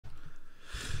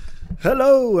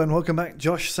Hello and welcome back,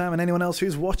 Josh, Sam and anyone else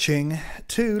who's watching,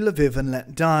 to Lviv and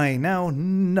Let Die. Now,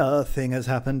 nothing has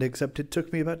happened except it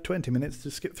took me about 20 minutes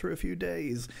to skip through a few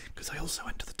days because I also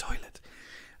went to the toilet.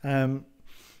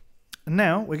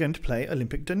 Now we're going to play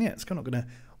Olimpic Donetsk. I'm not going to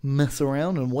mess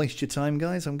around and waste your time,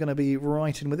 guys. I'm going to be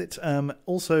right in with it.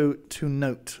 Also, to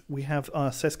note, we have our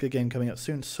CSKA game coming up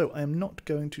soon, so I am not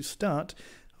going to start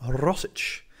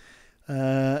Rosic.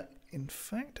 In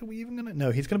fact, are we even going to...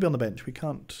 No, he's going to be on the bench. We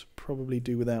can't probably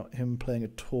do without him playing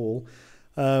at all.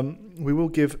 We will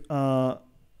give our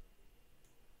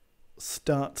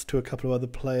starts to a couple of other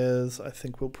players. I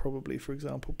think we'll probably, for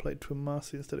example, play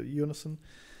Twomasi instead of Jonassen.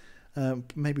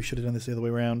 Maybe we should have done this the other way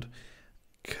around.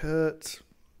 Kurt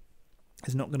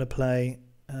is not going to play,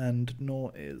 and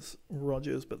nor is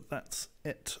Rogers, but that's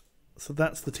it. So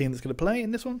that's the team that's going to play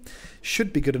in this one.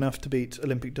 Should be good enough to beat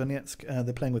Olimpic Donetsk.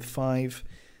 They're playing with 5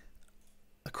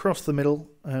 across the middle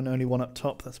and only 1 up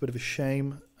top. That's a bit of a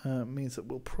shame. Means that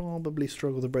we'll probably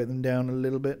struggle to break them down a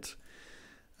little bit.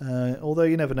 Although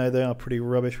you never know, they are pretty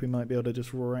rubbish. We might be able to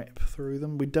just rip through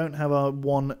them. We don't have our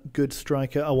one good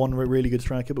striker, our one really good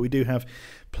striker, but we do have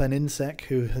Pleninsek,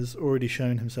 who has already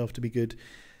shown himself to be good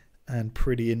and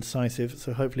pretty incisive.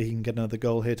 So hopefully he can get another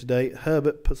goal here today.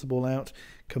 Herbert puts the ball out.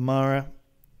 Kamara.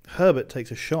 Herbert takes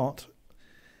a shot.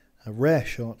 A rare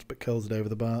shot, but curls it over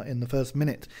the bar in the first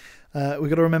minute. We've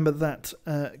got to remember that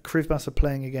Krivbas are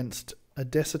playing against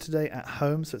Odessa today at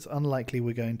home, so it's unlikely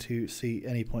we're going to see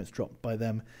any points dropped by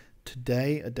them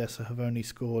today. Odessa have only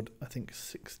scored, I think,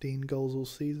 16 goals all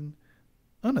season.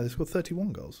 Oh no, they scored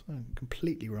 31 goals. I'm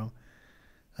completely wrong.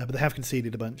 But they have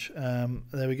conceded a bunch.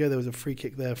 There we go. There was a free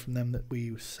kick there from them that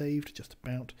we saved just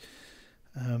about.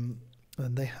 And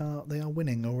they are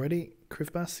winning already.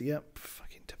 Krivbas, yep,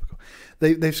 fucking typical.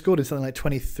 They've scored in something like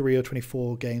 23 or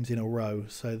 24 games in a row,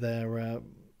 so they're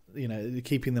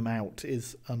keeping them out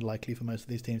is unlikely for most of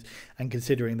these teams. And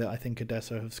considering that I think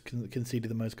Odessa has conceded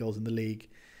the most goals in the league,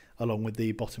 along with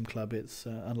the bottom club, it's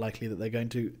unlikely that they're going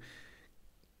to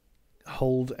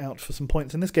hold out for some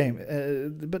points in this game.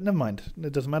 But never mind,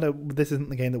 it doesn't matter. This isn't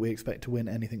the game that we expect to win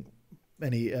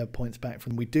any points back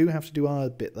from. We do have to do our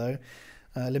bit though.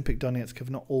 Olimpic Donetsk have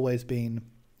not always been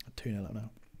 2-0 up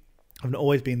now. Have not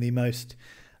always been the most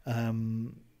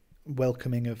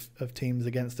welcoming of teams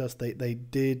against us. They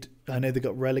did. I know they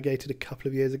got relegated a couple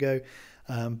of years ago,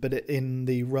 but in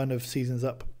the run of seasons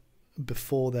up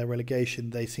before their relegation,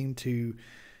 they seemed to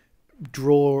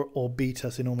draw or beat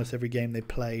us in almost every game they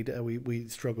played. We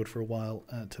struggled for a while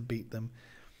to beat them.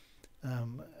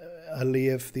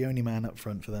 Aliyev, the only man up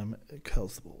front for them,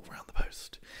 curls the ball around the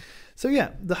post. So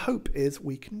yeah, the hope is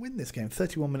we can win this game.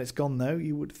 31 minutes gone though.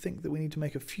 You would think that we need to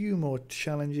make a few more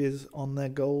challenges on their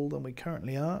goal than we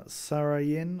currently are.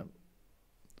 Sarayin.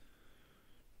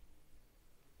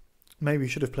 Maybe we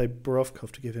should have played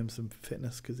Borovkov to give him some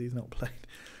fitness because he's not played.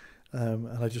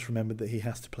 And I just remembered that he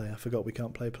has to play. I forgot we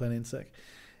can't play Pleninsek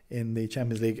in the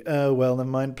Champions League. Oh, well, never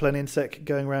mind. Pleninsek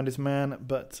going around his man,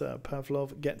 but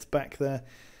Pavlov gets back there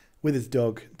with his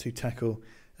dog to tackle.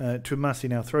 Twomasi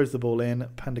now throws the ball in.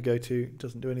 Pandagotu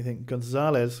doesn't do anything.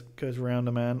 Gonzalez goes around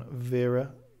a man.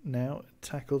 Vera now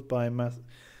tackled by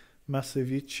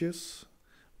Machevicius.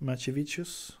 Not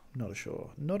sure.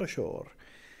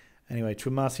 Anyway,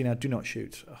 Twomasi now do not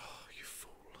shoot. Oh, you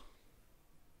fool.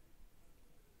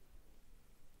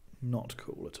 Not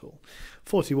cool at all.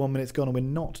 41 minutes gone and we're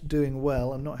not doing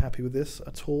well. I'm not happy with this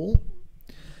at all.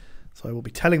 So I will be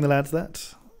telling the lads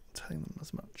that. Telling them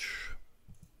as much.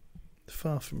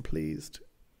 Far from pleased.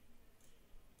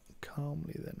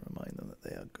 Calmly then remind them that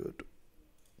they are good.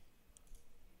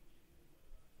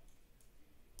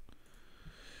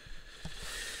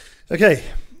 Okay,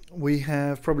 we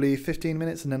have probably 15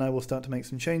 minutes and then I will start to make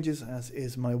some changes, as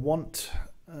is my wont.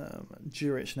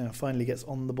 Juric now finally gets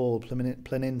on the ball.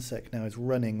 Pleninsek now is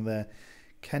running there.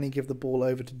 Can he give the ball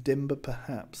over to Dimba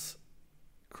perhaps?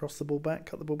 Cross the ball back,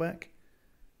 cut the ball back.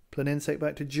 Pleninsek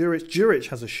back to Juric. Juric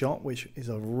has a shot, which is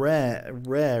a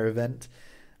rare event.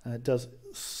 It does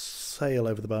sail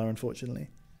over the bar, unfortunately.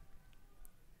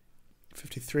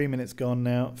 53 minutes gone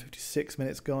now. 56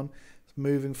 minutes gone. It's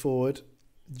moving forward.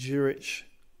 Juric.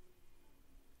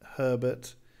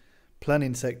 Herbert.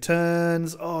 Pleninsek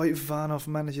turns. Oh, Ivanov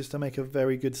manages to make a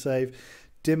very good save.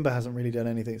 Dimba hasn't really done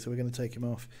anything, so we're going to take him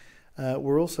off.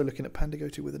 We're also looking at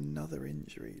Pandagotu with another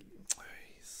injury.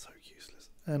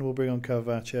 And we'll bring on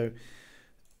Carvaccio,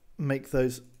 make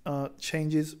those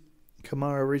changes.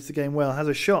 Kamara reads the game well, has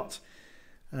a shot,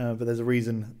 but there's a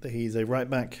reason that he's a right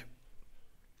back.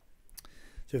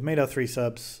 So we've made our 3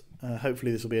 subs.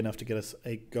 Hopefully this will be enough to get us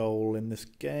a goal in this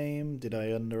game. Did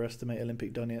I underestimate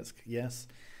Olimpic Donetsk? Yes.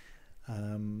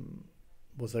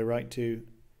 Was I right to?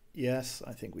 Yes,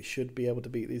 I think we should be able to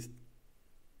beat these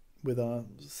with our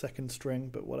second string,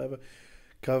 but whatever.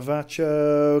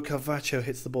 Carvaccio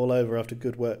hits the ball over after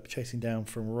good work chasing down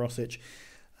from Rosic.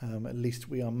 At least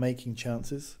we are making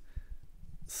chances.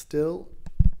 Still,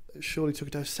 surely took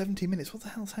it down 70 minutes. What the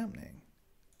hell's happening?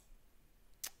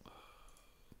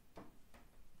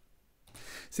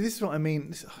 See, this is what I mean.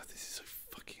 This is so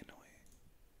fucking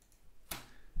annoying.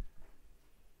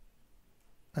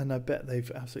 And I bet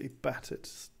they've absolutely battered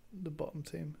the bottom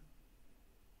team.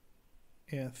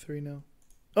 Yeah, 3-0.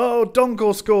 Oh,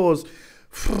 Donkor scores!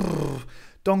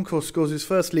 Donkor scores his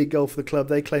first league goal for the club.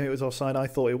 They claim it was offside. I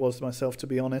thought it was myself, to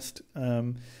be honest.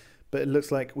 But it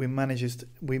looks like we managed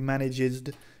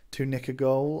to nick a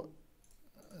goal.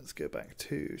 Let's go back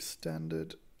to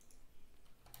standard.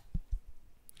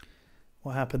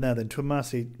 What happened there then?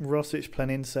 Twomasi, Rosic,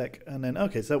 Planinsek, and then...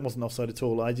 Okay, so that wasn't offside at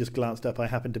all. I just glanced up. I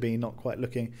happened to be not quite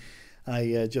looking.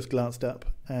 I just glanced up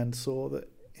and saw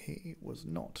that he was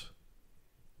not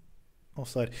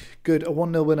offside. Good. A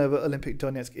 1-0 win over Olimpic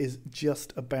Donetsk is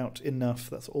just about enough.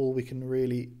 That's all we can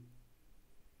really...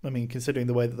 I mean, considering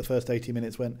the way that the first 80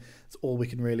 minutes went, it's all we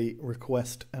can really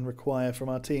request and require from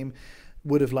our team.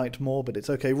 Would have liked more, but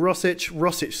it's okay.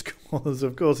 Rosic scores.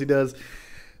 Of course he does.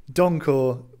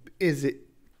 Donkor...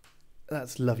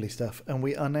 That's lovely stuff. And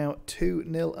we are now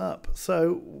 2-0 up.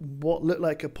 So what looked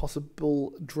like a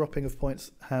possible dropping of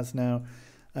points has now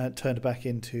turned back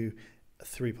into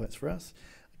 3 points for us.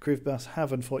 Krivbas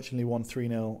have unfortunately won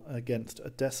 3-0 against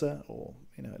Odessa, or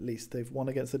at least they've won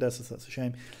against Odessa, so that's a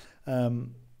shame.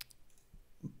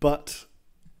 But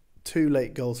 2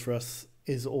 late goals for us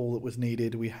is all that was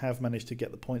needed. We have managed to get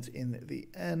the points in at the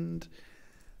end.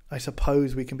 I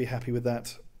suppose we can be happy with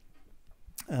that.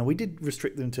 We did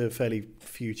restrict them to fairly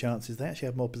few chances. They actually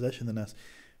have more possession than us,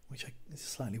 which is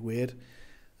slightly weird.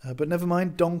 But never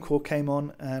mind, Donkor came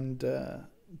on and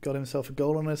got himself a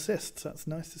goal and an assist. So that's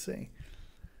nice to see.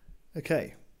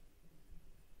 Okay.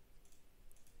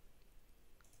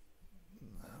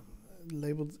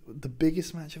 Labelled the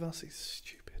biggest match of us is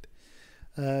stupid.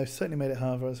 Certainly made it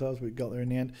hard for ourselves. We got there in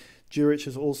the end. Juric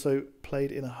has also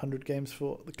played in 100 games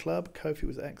for the club. Kofi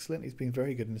was excellent. He's been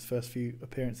very good in his first few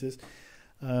appearances.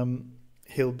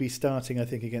 He'll be starting, I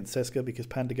think, against CSKA because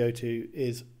Pandagotu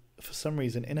is, for some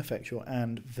reason, ineffectual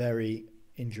and very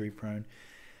injury-prone.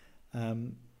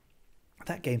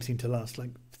 That game seemed to last like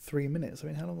 3 minutes. I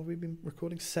mean, how long have we been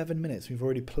recording? 7 minutes. We've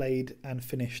already played and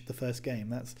finished the first game.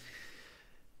 That's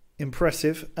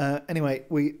impressive. Anyway,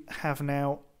 we have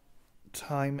now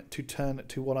time to turn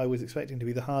to what I was expecting to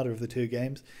be the harder of the 2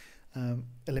 games.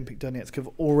 Olimpic Donetsk have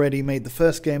already made the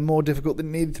first game more difficult than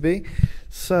it needed to be.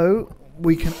 So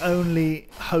we can only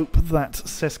hope that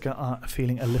CSKA are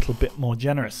feeling a little bit more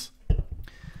generous.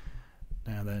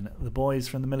 Now then, the boys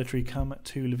from the military come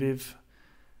to Lviv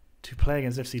to play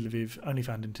against FC Lviv, only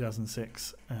founded in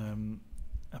 2006.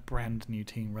 A brand new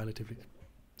team, relatively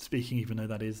speaking, even though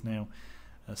that is now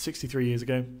 63 years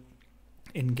ago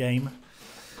in game.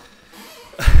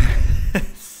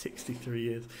 63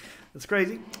 years. That's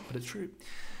crazy, but it's true.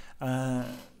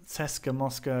 CSKA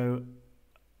Moscow,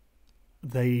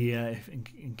 they,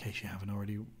 in case you haven't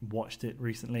already watched it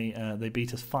recently, they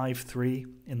beat us 5-3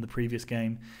 in the previous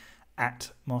game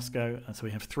at Moscow. So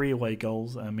we have 3 away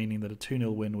goals, meaning that a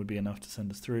 2-0 win would be enough to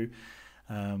send us through.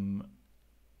 I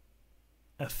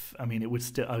mean, it would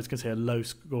still, I was going to say a low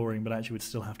scoring, but actually would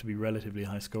still have to be relatively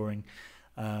high scoring.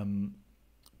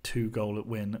 2-goal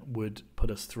win would put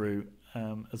us through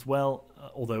as well,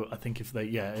 although I think if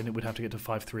they, and it would have to get to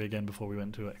 5-3 again before we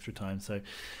went to extra time. So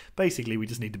basically we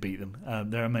just need to beat them.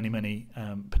 There are many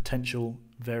potential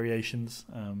variations.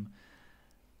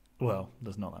 Well,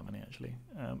 there's not that many actually,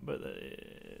 but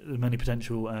there's many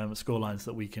potential scorelines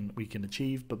that we can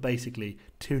achieve. But basically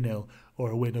 2-0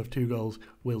 or a win of 2 goals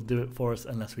will do it for us,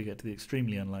 unless we get to the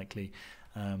extremely unlikely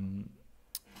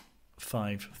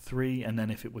 5-3, and then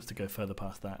if it was to go further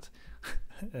past that,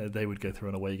 they would go through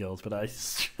on away goals. But I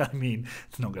mean,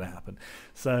 it's not going to happen.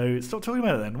 So stop talking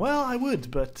about it then. Well, I would,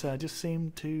 but I just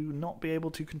seem to not be able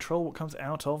to control what comes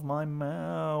out of my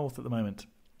mouth at the moment.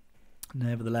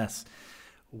 Nevertheless,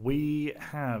 we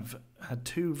have had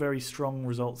 2 very strong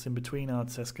results in between our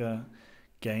CSKA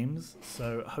games,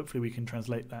 so hopefully we can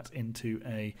translate that into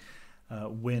a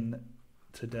win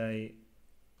today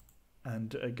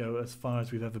and go as far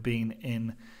as we've ever been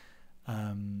in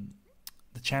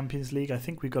the Champions League. I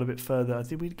think we've got a bit further. I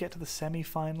think we'd get to the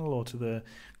semi-final or to the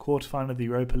quarter-final of the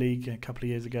Europa League a couple of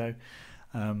years ago.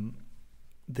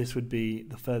 This would be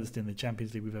the furthest in the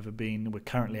Champions League we've ever been. We're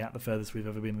currently at the furthest we've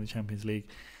ever been in the Champions League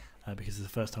because it's the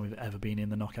first time we've ever been in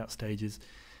the knockout stages.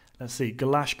 Let's see.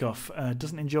 Galashkov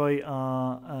doesn't enjoy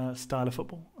our style of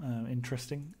football.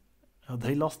 Interesting.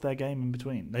 They lost their game in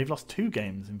between. They've lost 2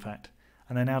 games, in fact,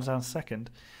 and they're now down second.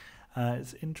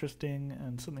 It's interesting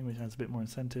and something which has a bit more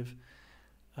incentive.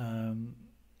 I'm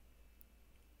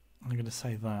going to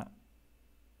say that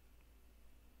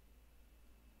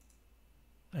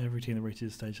every team that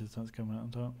reaches the stage starts coming out on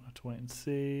top. I have to wait and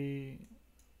see.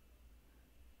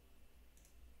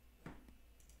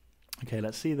 Okay,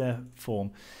 let's see their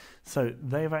form. So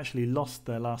they've actually lost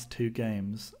their last 2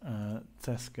 games,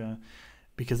 CSKA,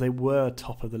 because they were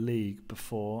top of the league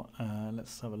before.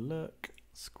 Let's have a look.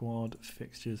 Squad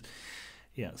fixtures.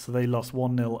 Yeah, so they lost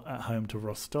 1-0 at home to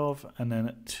Rostov, and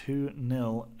then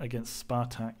 2-0 against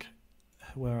Spartak.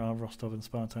 Where are Rostov and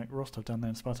Spartak? Rostov down there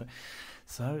and Spartak.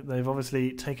 So they've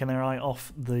obviously taken their eye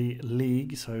off the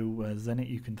league. So Zenit,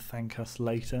 you can thank us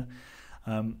later.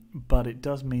 But it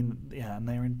does mean, yeah, and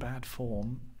they're in bad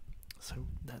form. So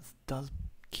that does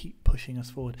keep pushing us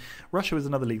forward. Russia was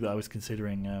another league that I was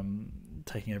considering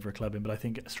taking over a club in, but I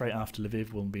think straight after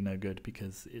Lviv will be no good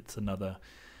because it's another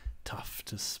tough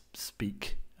to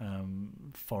speak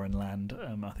foreign land.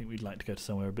 I think we'd like to go to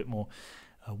somewhere a bit more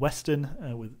Western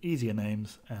with easier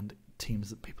names and teams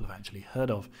that people have actually heard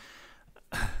of.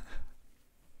 But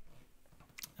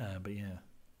yeah.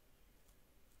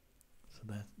 So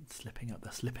they're slipping up.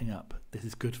 They're slipping up. This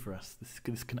is good for us.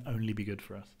 This can only be good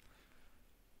for us.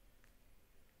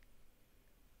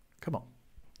 Come on.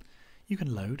 You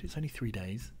can load. It's only 3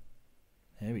 days.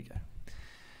 There we go.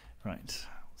 Right.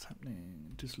 What's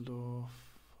happening? Düsseldorf.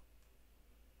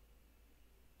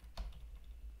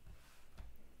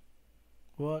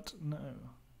 What? No.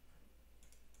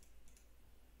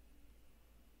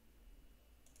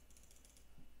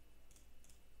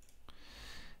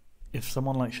 If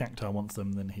someone like Shakhtar wants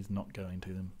them, then he's not going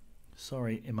to them.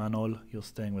 Sorry, Imanol, you're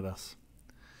staying with us.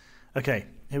 Okay,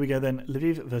 here we go then.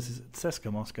 Lviv versus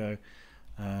CSKA Moscow.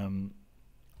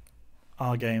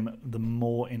 Our game, the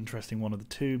more interesting one of the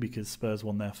two, because Spurs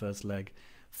won their first leg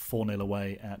 4-0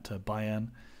 away at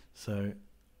Bayern. So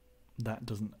that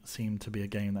doesn't seem to be a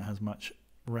game that has much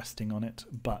resting on it.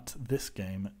 But this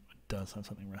game does have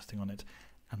something resting on it.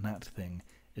 And that thing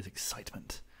is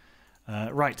excitement.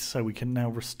 Right, so we can now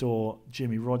restore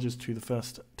Jimmy Rogers to the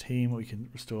first team. We can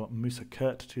restore Musa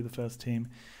Kurt to the first team.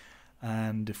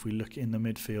 And if we look in the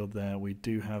midfield there, we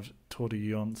do have Torde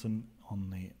Jonsson on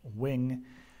the wing.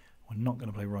 We're not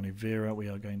going to play Ronnie Vera. We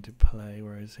are going to play...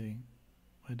 Where is he?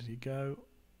 Where did he go?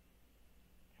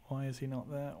 Why is he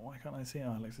not there? Why can't I see him?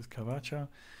 Oh, Alexis Kavacha.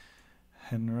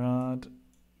 Henrad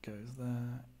goes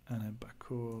there. And then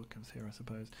Bakur comes here, I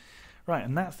suppose. Right,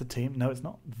 and that's the team. No, it's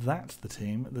not. That's the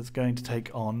team that's going to take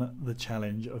on the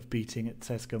challenge of beating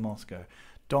CSKA Moscow.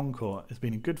 Donkor has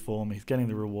been in good form. He's getting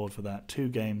the reward for that. 3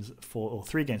 games for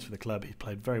the club. He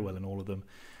played very well in all of them.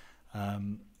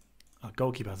 Our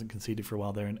goalkeeper hasn't conceded for a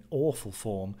while. They're in awful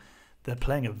form. They're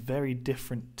playing a very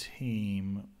different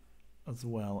team as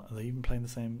well. Are they even playing the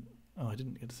same? Oh, I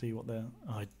didn't get to see what they're...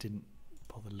 Oh, I didn't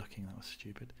bother looking. That was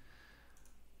stupid.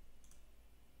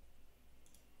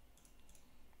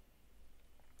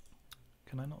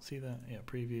 Can I not see that? Yeah,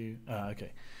 preview.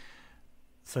 Okay.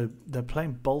 So they're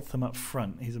playing Boltham up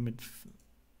front. He's a mid...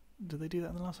 Did they do that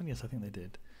in the last one? Yes, I think they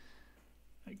did.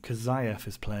 Kazayev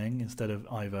is playing instead of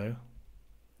Ivo.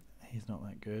 He's not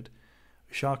that good.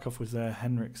 Sharkov was there.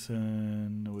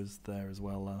 Henriksen was there as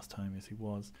well last time. Yes, he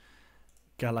was.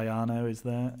 Galliano is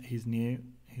there. He's new.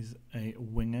 He's a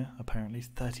winger, apparently. He's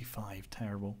 35.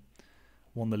 Terrible.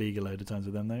 Won the league a load of times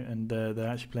with them, though. And they're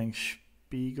actually playing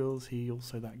Spiegels. He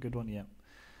also that good one? Yeah.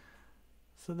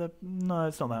 So no,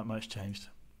 it's not that much changed.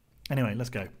 Anyway, let's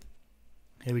go.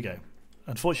 Here we go.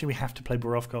 Unfortunately, we have to play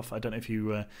Borovkov. I don't know if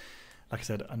you, like I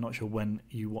said, I'm not sure when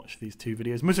you watch these 2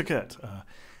 videos. Musa Kurt,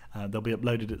 they'll be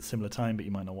uploaded at a similar time, but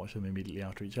you might not watch them immediately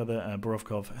after each other.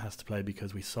 Borovkov has to play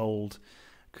because we sold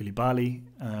Koulibaly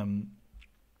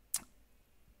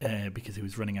because he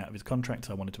was running out of his contract,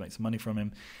 so I wanted to make some money from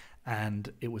him.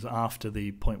 And it was after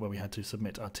the point where we had to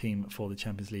submit our team for the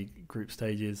Champions League group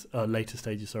stages, later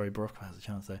stages, sorry, Borovkov has a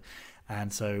chance there.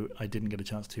 And so I didn't get a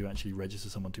chance to actually register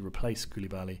someone to replace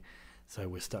Koulibaly. So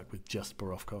we're stuck with just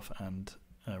Borovkov and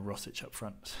Rosic up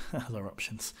front as our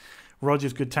options.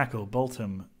 Rogers, good tackle.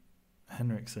 Boltham,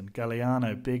 Henriksen,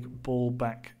 Galliano, big ball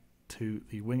back to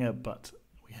the winger, but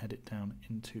we head it down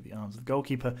into the arms of the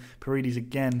goalkeeper. Paredes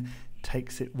again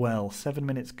takes it well. 7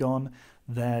 minutes gone.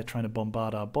 They're trying to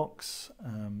bombard our box.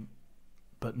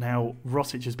 But now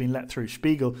Rosic has been let through.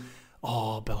 Spiegel.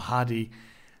 Oh, Belhadi.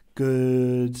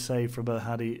 Good save from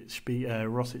Belhadi.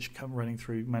 Rosic come running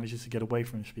through, manages to get away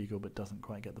from Spiegel, but doesn't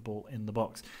quite get the ball in the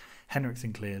box.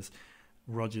 Henriksen clears.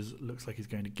 Rogers looks like he's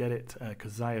going to get it.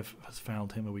 Kazayev has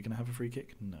fouled him. Are we going to have a free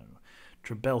kick? No.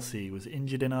 Trabelsi was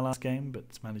injured in our last game,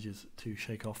 but manages to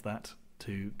shake off that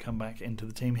to come back into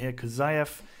the team here.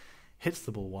 Kazayev hits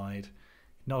the ball wide.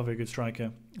 Not a very good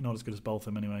striker. Not as good as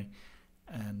Botham anyway.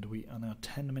 And we are now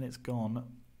 10 minutes gone.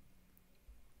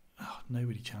 Oh,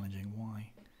 nobody challenging.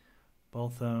 Why?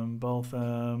 Botham.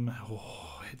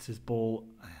 Oh, hits his ball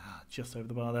just over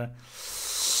the bar there.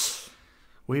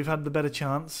 We've had the better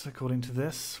chance, according to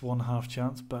this. 1/2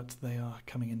 chance, but they are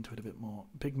coming into it a bit more.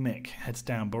 Big Mick heads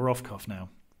down. Borovkov now.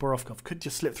 Borovkov could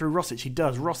just slip through Rosic. He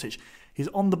does. Rosic, he's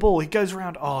on the ball. He goes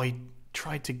around. Oh, he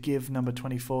tried to give number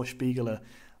 24, Spiegeler,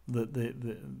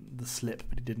 the slip,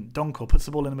 but he didn't. Donkor puts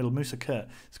the ball in the middle. Musa Kurt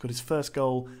scored his first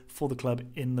goal for the club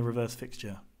in the reverse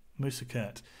fixture. Musa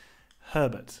Kurt.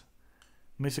 Herbert.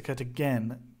 Musa Kurt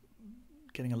again,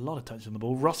 getting a lot of touch on the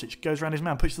ball. Rosic goes around his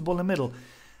man, pushes the ball in the middle.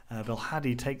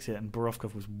 Belhadi takes it, and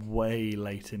Borovkov was way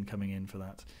late in coming in for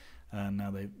that. And now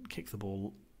they kick the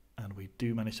ball, and we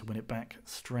do manage to win it back.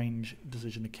 Strange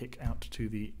decision to kick out to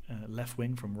the left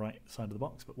wing from right side of the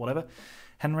box, but whatever.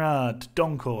 Henrad,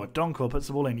 Donkor puts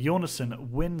the ball in. Jornason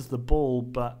wins the ball,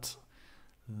 but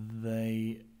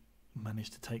they manage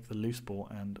to take the loose ball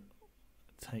and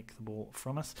take the ball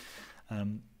from us.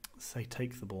 Say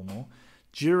take the ball more.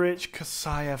 Juric,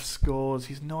 Kasayev scores.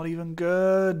 He's not even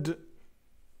good.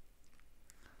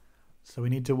 So we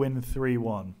need to win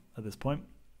 3-1 at this point.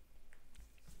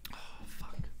 Oh,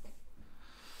 fuck.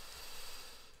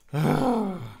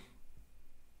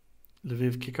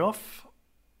 Lviv kick off.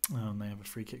 And they have a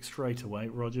free kick straight away.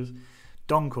 Rogers.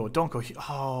 Donkor.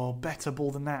 Oh, better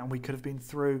ball than that, and we could have been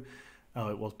through. Oh,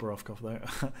 it was Borovkov though.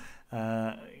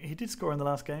 He did score in the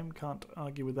last game. Can't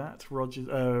argue with that.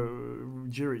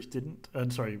 Juric didn't.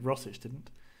 Sorry, Rosic didn't.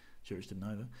 Juric didn't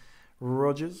either.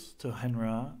 Rogers to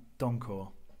Henra.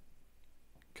 Donkor.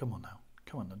 Come on now.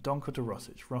 Donkor to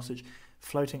Rosic. Rosic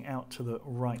floating out to the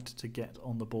right to get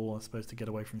on the ball. I suppose to get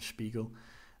away from Spiegel.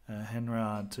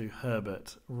 Henra to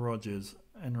Herbert. Rogers.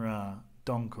 Henra.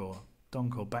 Donkor.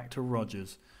 Back to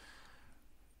Rogers.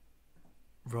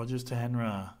 Rogers to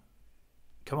Henra.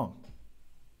 Come on.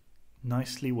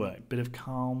 Nicely worked. Bit of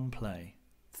calm play.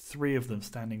 3 of them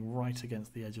standing right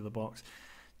against the edge of the box.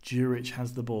 Juric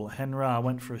has the ball. Henra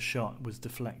went for a shot, was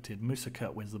deflected. Musa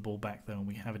Kurt wins the ball back though, and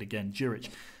we have it again. Juric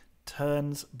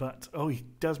turns, but he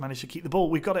does manage to keep the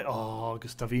ball. We've got it. Oh,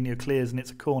 Gustavinho clears, and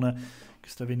it's a corner.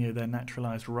 Gustavinho, their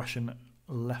naturalised Russian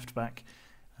left back.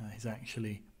 He's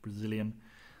actually Brazilian.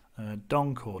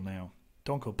 Donkor now.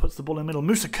 Donkor puts the ball in the middle.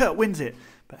 Musa Kurt wins it,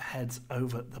 but heads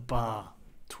over the bar.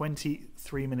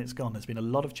 23 minutes gone. There's been a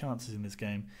lot of chances in this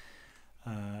game.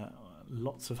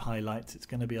 Lots of highlights. It's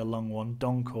going to be a long one.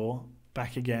 Donkor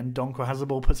back again. Donkor has the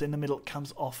ball, puts it in the middle,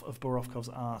 comes off of Borovkov's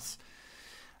arse.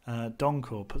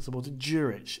 Donkor puts the ball to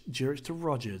Juric. Juric to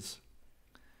Rogers.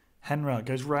 Henra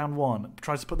goes round one,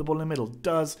 tries to put the ball in the middle,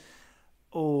 does.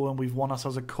 Oh, and we've won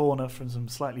ourselves a corner from some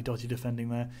slightly dodgy defending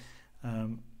there.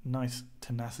 Nice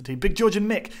tenacity. Big Georgian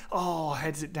Mick. Oh,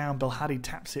 heads it down. Belhadi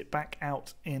taps it back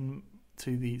out in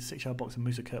to the 6-yard box, and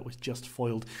Musa Kurt was just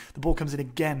foiled. The ball comes in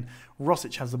again.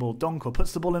 Rosic has the ball. Donkor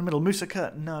puts the ball in the middle. Musa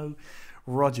Kurt, no.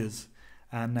 Rogers.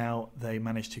 And now they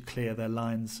manage to clear their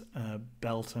lines.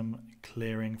 Beltham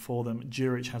clearing for them.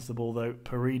 Juric has the ball though.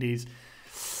 Paredes.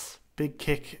 Big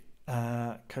kick.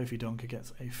 Kofi Donkor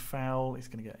gets a foul. He's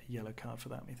going to get a yellow card for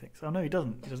that, methinks. Oh no, he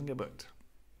doesn't. He doesn't get booked.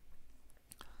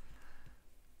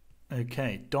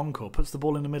 Okay, Donkor puts the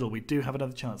ball in the middle. We do have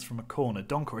another chance from a corner.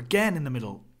 Donkor again in the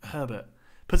middle. Herbert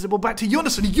puts the ball back to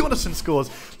Jornason. Jornason scores.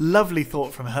 Lovely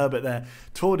thought from Herbert there.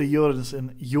 Toward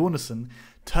Jornason. Jornason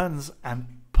turns and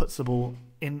puts the ball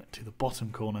into the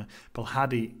bottom corner.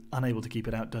 Belhadi, unable to keep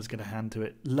it out, does get a hand to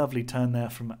it. Lovely turn there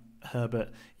from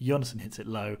Herbert. Jornason hits it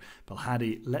low.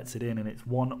 Belhadi lets it in, and it's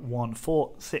 1-1,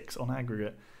 4-6 on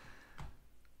aggregate.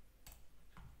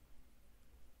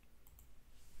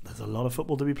 There's a lot of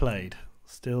football to be played.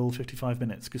 Still 55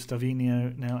 minutes.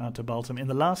 Gustavinho now out to Baltam. In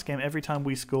the last game, every time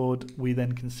we scored, we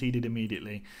then conceded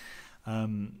immediately.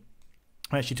 We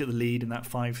actually took the lead in that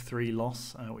 5-3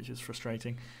 loss, which is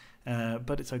frustrating.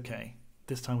 But it's okay.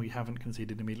 This time we haven't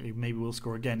conceded immediately. Maybe we'll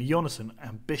score again. Jornason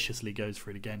ambitiously goes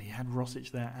for it again. He had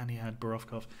Rosic there, and he had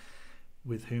Borovkov,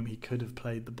 with whom he could have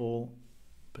played the ball,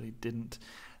 but he didn't.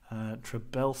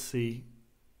 Trabelsi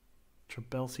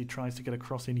tries to get a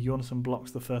cross in. Jornason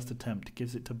blocks the first attempt,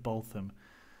 gives it to Botham.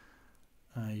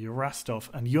 Urastov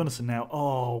and Jornason now.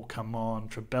 Oh, come on.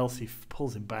 Trabelsi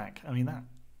pulls him back. I mean, that.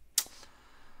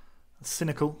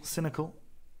 Cynical.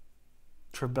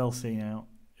 Trabelsi now.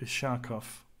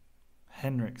 Ushakov.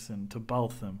 Henriksen to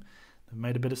Botham. They've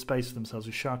made a bit of space for themselves.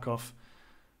 Ushakov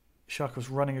Sharkov's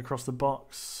running across the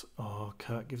box. Oh,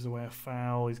 Kurt gives away a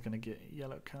foul. He's going to get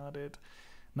yellow carded.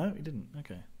 No, he didn't.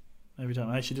 Okay. Every time.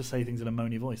 I should just say things in a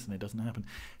moany voice and it doesn't happen.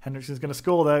 Henriksen's going to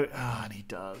score though. Ah, and he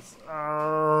does.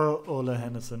 Oh, Ola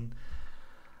Henriksen.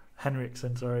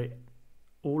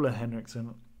 Ola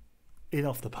Henriksen. In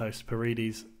off the post.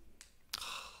 Paredes.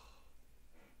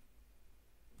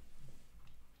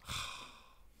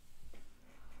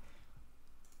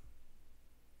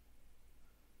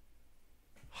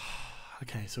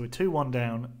 Okay, so we're 2-1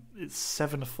 down. It's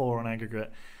 7-4 on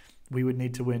aggregate. We would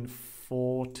need to win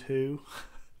 4-2.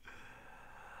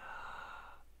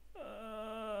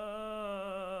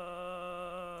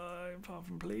 Apart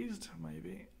from pleased,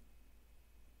 maybe.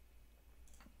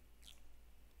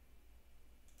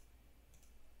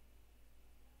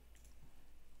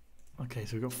 Okay,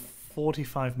 so we've got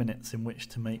 45 minutes in which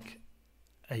to make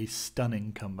a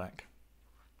stunning comeback.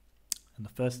 And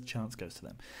the first chance goes to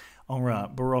them.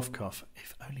 Enra, Borovkov.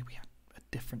 If only we had a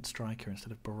different striker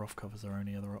instead of Borovkov as our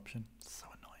only other option. So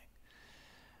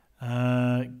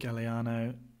annoying.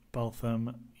 Galeano,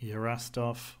 Baltham,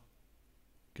 Yarastov,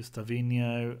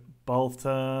 Gustavinho.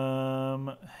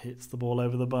 Baltham hits the ball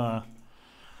over the bar.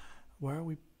 Where are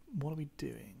we? What are we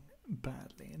doing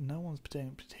badly? No one's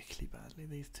doing particularly badly.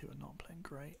 These two are not playing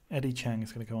great. Eddie Chang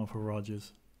is going to come on for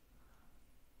Rogers.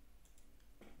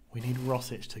 We need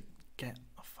Rosic to get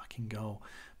a fucking goal.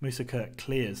 Musa Kurt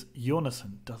clears.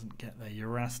 Jonassen doesn't get there.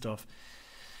 Yarastov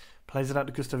plays it out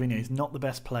to Gustavinho. He's not the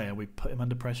best player. We put him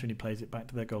under pressure and he plays it back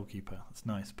to their goalkeeper. That's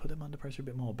nice. Put him under pressure a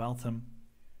bit more. Baltham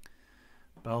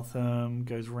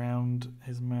goes round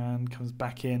his man, comes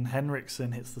back in.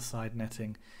 Henriksen hits the side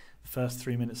netting. First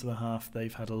 3 minutes of the half,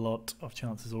 they've had a lot of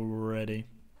chances already.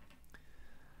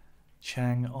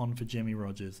 Chang on for Jimmy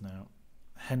Rogers now.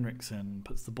 Henriksen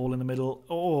puts the ball in the middle.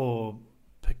 Oh,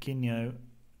 Pekino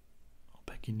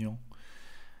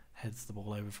heads the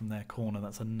ball over from their corner.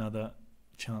 That's another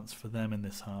chance for them in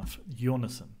this half.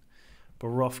 Jonassen,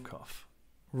 Borovkov,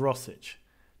 Rosic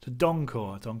to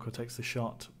Donkor. Donkor takes the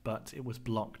shot, but it was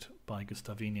blocked by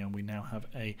Gustavinho, and we now have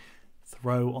a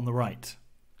throw on the right.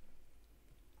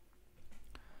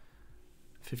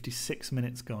 56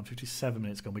 minutes gone, 57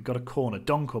 minutes gone. We've got a corner.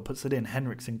 Donkor puts it in.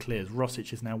 Henriksen clears.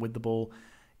 Rosic is now with the ball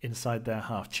inside their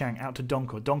half. Chang out to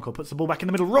Donkor. Donkor puts the ball back in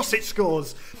the middle. Rosic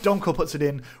scores. Donkor puts it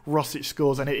in. Rosic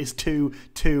scores, and it is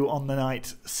 2-2 on the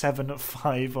night.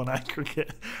 7-5 on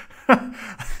aggregate.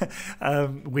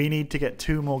 We need to get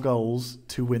 2 more goals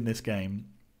to win this game.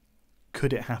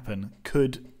 Could it happen?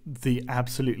 Could the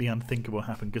absolutely unthinkable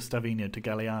happen? Gustavinho to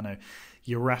Galeano.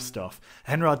 Yarastov.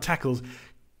 Henrad tackles.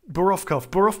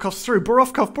 Borovkov's through.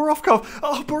 Borovkov.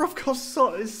 Oh, Borovkov's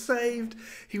shot is saved.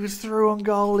 He was through on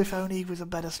goal. If only he was a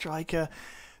better striker.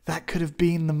 That could have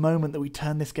been the moment that we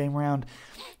turned this game around.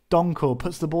 Donkor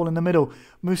puts the ball in the middle.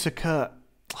 Musa Kurt.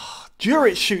 Oh,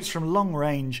 Juric shoots from long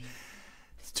range.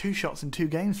 It's 2 shots in 2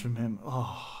 games from him.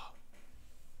 Oh,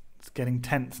 it's getting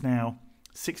tense now.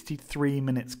 63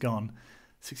 minutes gone.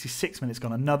 66 minutes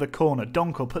gone. Another corner.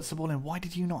 Donkor puts the ball in. Why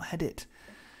did you not head it?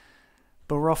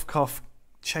 Borovkov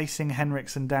chasing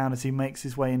Henriksen down as he makes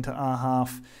his way into our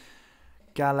half.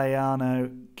 Galeano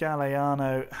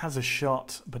has a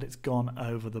shot, but it's gone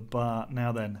over the bar.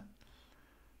 Now then,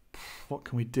 what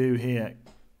can we do here?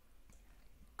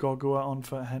 Gogua on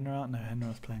for Henra. No,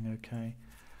 Henra's playing okay.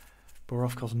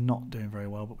 Borovkov's not doing very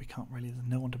well, but we can't really, there's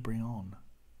no one to bring on.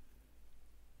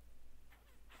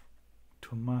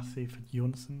 Tuamasi for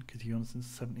Jonassen, because Jonassen's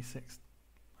 76.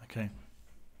 Okay.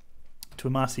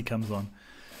 Tuamasi comes on.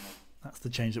 That's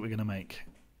the change that we're going to make.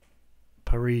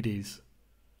 Paredes.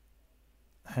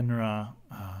 Henra.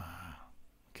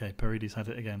 Okay, Paredes had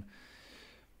it again.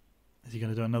 Is he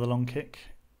going to do another long kick?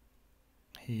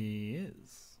 He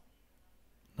is.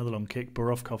 Another long kick.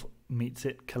 Borovkov meets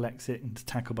it, collects it, and is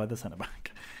tackled by the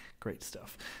centre-back. Great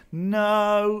stuff.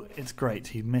 No! It's great.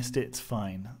 He missed it. It's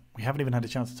fine. We haven't even had a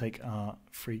chance to take our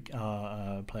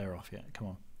player off yet. Come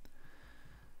on.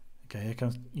 Okay, here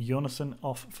comes Jonassen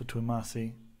off for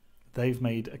Tuamasi. They've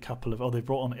made a couple of... Oh, they've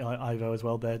brought on Ivo as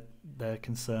well. They're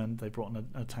concerned. They brought on an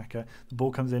attacker. The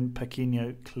ball comes in.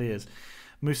 Pekino clears.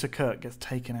 Musa Kurt gets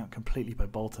taken out completely by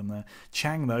Baltham there.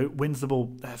 Chang, though, wins the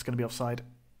ball. That's going to be offside.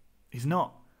 He's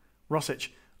not. Rosic.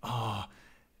 Ah.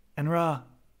 Enra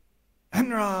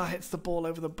hits the ball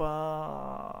over the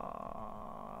bar.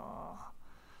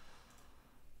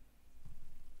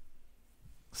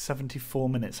 74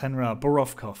 minutes. Henrad.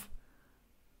 Borovkov.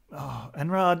 Oh,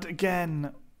 Henrad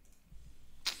again.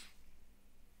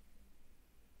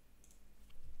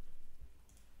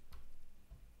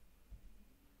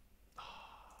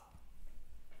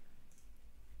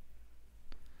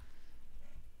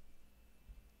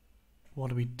 What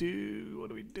do we do? What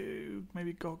do we do?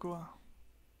 Maybe Gogua?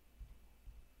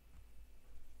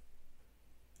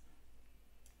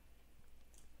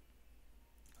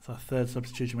 That's our third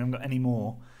substitution. We haven't got any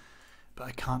more. But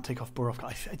I can't take off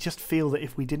Borovkov. I just feel that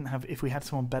if we had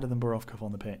someone better than Borovkov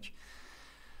on the pitch.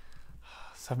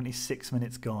 76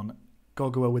 minutes gone.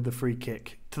 Gogua with the free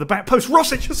kick to the back post.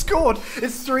 Rosic has scored.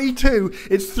 It's 3-2.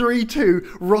 It's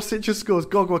 3-2. Rosic has scored.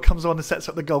 Gogua comes on and sets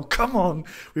up the goal. Come on.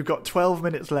 We've got 12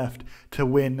 minutes left to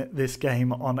win this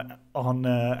game on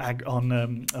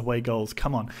away goals.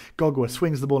 Come on. Gogua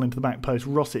swings the ball into the back post.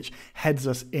 Rosic heads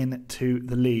us into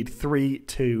the lead.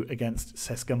 3-2 against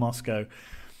CSKA Moscow.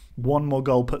 One more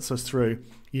goal puts us through.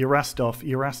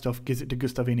 Yarastov gives it to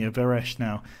Gustavinho. Veresh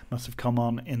now must have come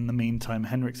on in the meantime.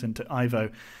 Henriksen to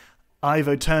Ivo.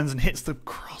 Ivo turns and hits the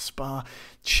crossbar.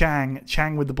 Chang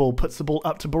with the ball, puts the ball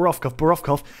up to Borovkov.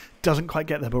 Borovkov doesn't quite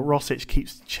get there, but Rosic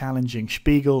keeps challenging.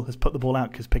 Spiegel has put the ball out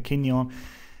because Pequignon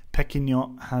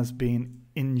has been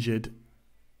injured.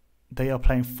 They are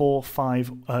playing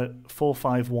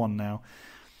 4-5-1 now.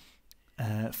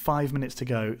 5 minutes to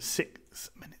go.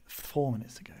 4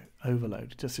 minutes to go.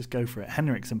 Overload. Just go for it.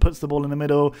 Henriksen puts the ball in the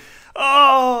middle.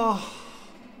 Oh!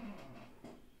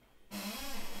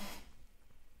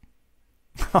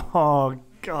 Oh,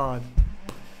 God.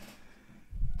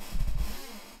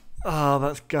 Oh,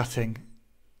 that's gutting.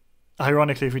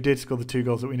 Ironically, if we did score the 2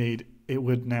 goals that we need, it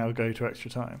would now go to extra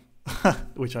time.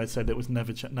 Which I said there was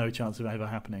never no chance of ever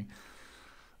happening.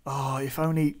 Oh, if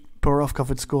only Borovkov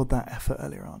had scored that effort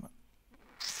earlier on.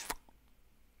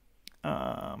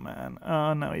 Oh, man.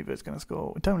 Oh, no, Ivo's going to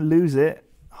score. Don't lose it.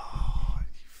 Oh,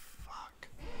 fuck.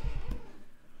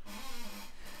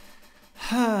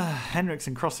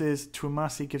 Henriksen crosses.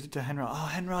 Tuamasi gives it to Henrad. Oh,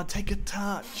 Henrad, take a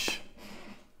touch.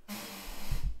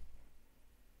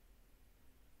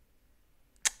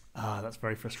 Ah, that's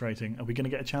very frustrating. Are we going to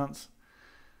get a chance?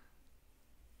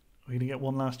 Are we going to get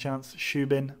one last chance?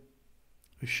 Shubin.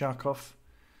 Ushakov.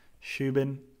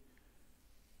 Shubin.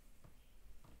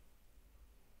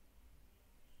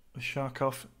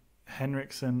 Ushakov.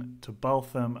 Henriksen to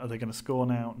Baltham. Are they going to score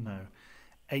now? No.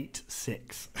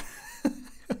 8-6.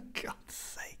 God's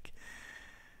sake.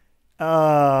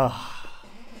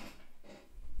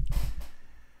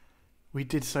 We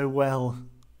did so well.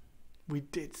 We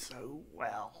did so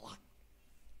well.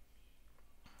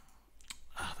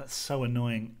 That's so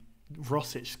annoying.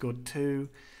 Rosic scored 2.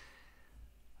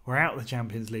 We're out of the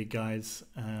Champions League, guys.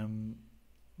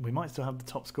 We might still have the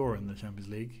top scorer in the Champions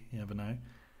League. You never know.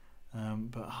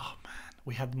 But, oh, man.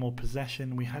 We had more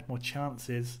possession. We had more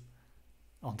chances.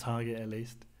 On target, at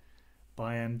least.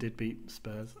 Bayern did beat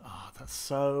Spurs. Oh, that's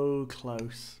so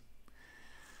close.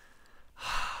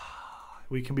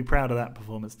 We can be proud of that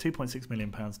performance. £2.6 million,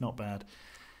 not bad.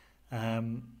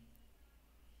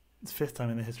 It's 5th time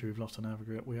in the history we've lost on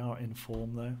aggregate. We are in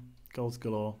form, though. Goals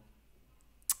galore.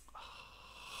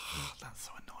 Oh, that's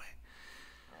so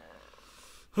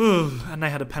annoying. And they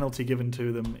had a penalty given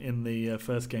to them in the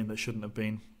first game that shouldn't have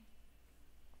been.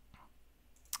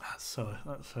 So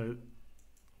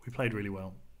we played really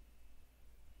well.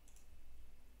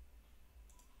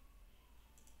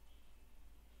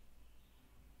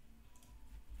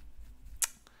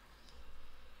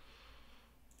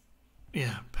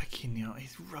 Yeah, Pequignon,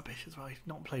 he's rubbish as well. He's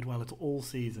not played well at all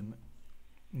season.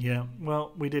 Yeah,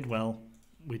 well, we did well.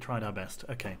 We tried our best.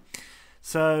 Okay,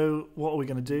 so what are we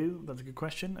going to do? That's a good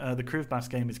question. The Krivbas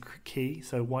game is key,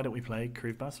 so why don't we play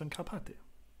Krivbas and Karpaty?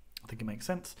 I think it makes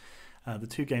sense. The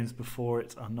 2 games before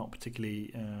it are not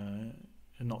particularly,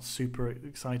 not super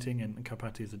exciting, and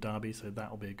Karpaty is a derby, so that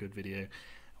will be a good video.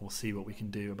 We'll see what we can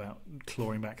do about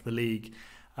clawing back the league.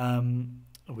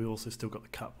 We also still got the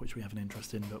cup, which we have an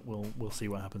interest in, but we'll see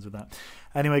what happens with that.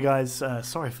 Anyway, guys,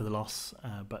 sorry for the loss,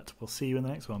 but we'll see you in the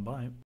next one. Bye.